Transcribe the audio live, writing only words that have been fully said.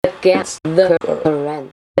against the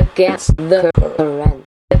current, against the current,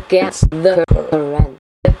 against the current,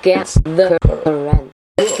 against the current,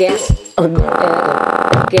 against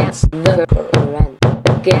against the current,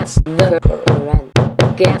 against the current,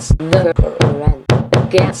 against the current, against the current,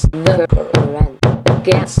 against the current,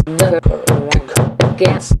 against the current,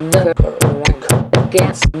 against the current,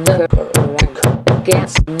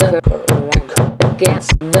 against the current, against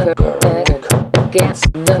the current, against the current,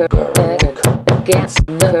 against the current, against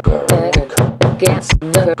the current,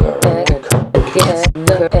 against the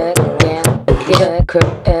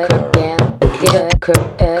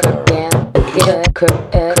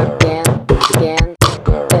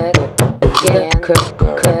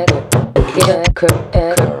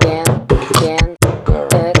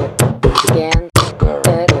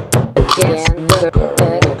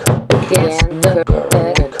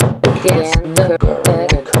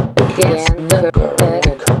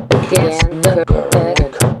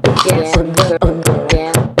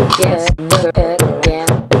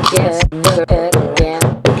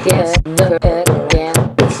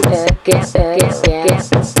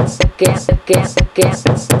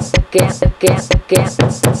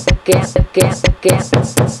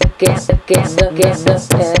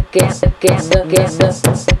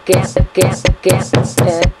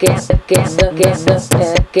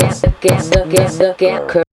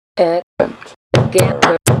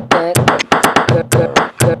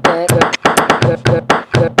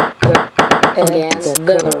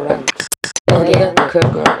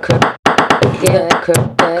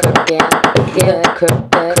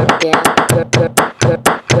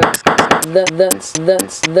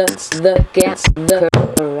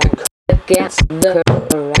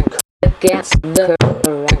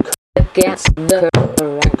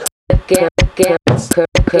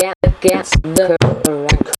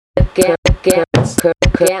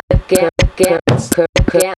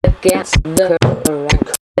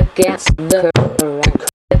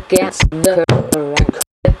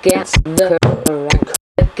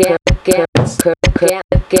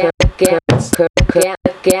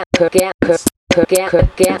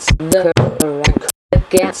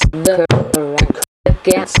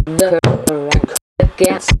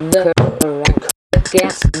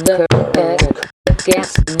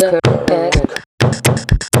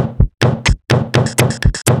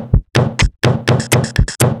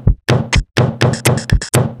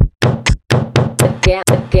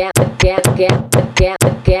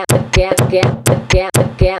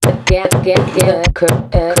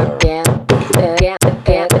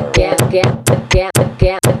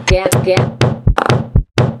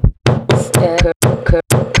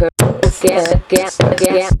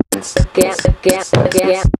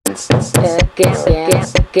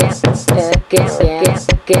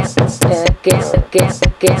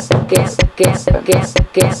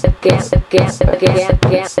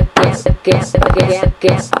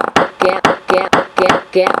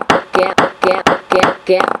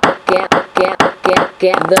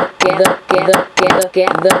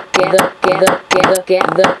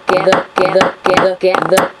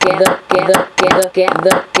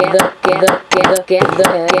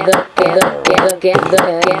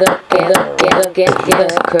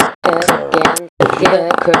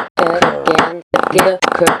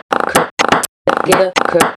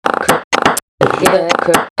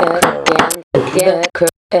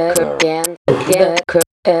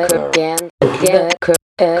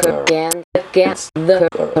against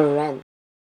the